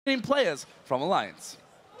players from Alliance.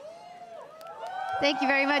 Thank you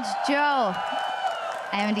very much, Joe.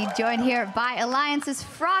 I am indeed joined here by Alliance's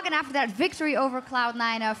Froggen after that victory over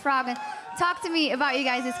Cloud9. Froggen, talk to me about you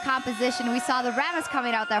guys' composition. We saw the Rammus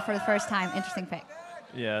coming out there for the first time. Interesting pick.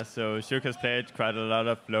 Yeah, so Shuk has played quite a lot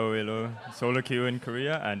of low elo solo queue in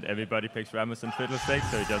Korea, and everybody picks Rammus and Fiddlesticks,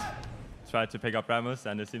 so he just tried to pick up Rammus,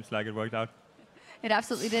 and it seems like it worked out. It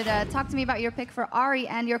absolutely did. Talk to me about your pick for Ahri,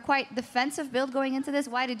 and your quite defensive build going into this.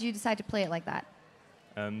 Why did you decide to play it like that?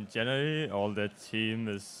 Generally, all the team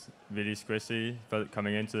is really squishy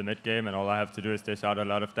coming into the mid game, and all I have to do is dish out a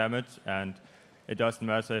lot of damage, and it doesn't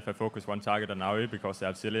matter if I focus one target on Ahri because they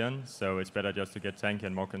have Zillion, so it's better just to get tanky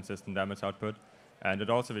and more consistent damage output. And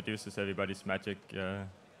it also reduces everybody's magic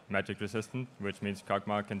resistance, which means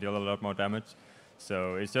Kog'Maw can deal a lot more damage.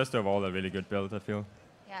 So it's just overall a really good build, I feel.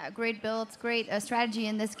 Yeah, great build, great strategy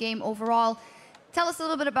in this game overall. Tell us a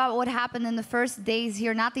little bit about what happened in the first days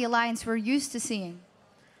here, not the Alliance we're used to seeing.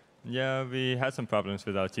 Yeah, we had some problems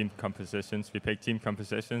with our team compositions. We picked team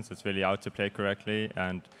compositions that's really out to play correctly,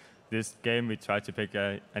 and this game we tried to pick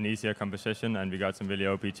an easier composition, and we got some really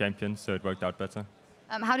OP champions, so it worked out better.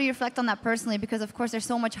 How do you reflect on that personally? Because of course there's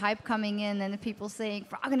so much hype coming in, and people saying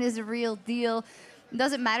Froggen is a real deal.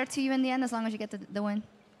 Does it matter to you in the end as long as you get the win?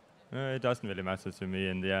 It doesn't really matter to me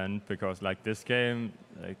in the end, because like this game,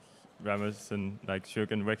 like Rammus and like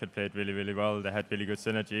Shuk and Wicked played really, really well. They had really good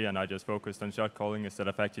synergy, and I just focused on shot calling instead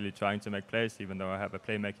of actually trying to make plays, even though I have a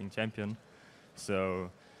playmaking champion. So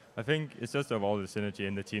I think it's just overall the synergy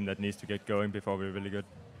in the team that needs to get going before we're really good.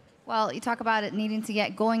 Well, you talk about it needing to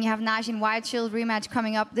get going. You have Naj and Wild Shield rematch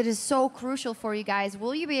coming up. That is so crucial for you guys.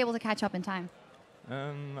 Will you be able to catch up in time?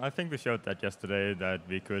 I think we showed that yesterday, that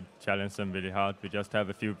we could challenge them really hard. We just have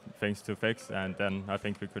a few things to fix, and then I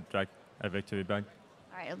think we could drag a victory back.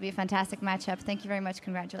 All right, it'll be a fantastic matchup. Thank you very much.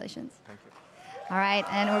 Congratulations. Thank you. All right,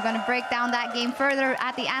 and we're going to break down that game further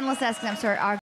at the analyst desk. I'm sorry, our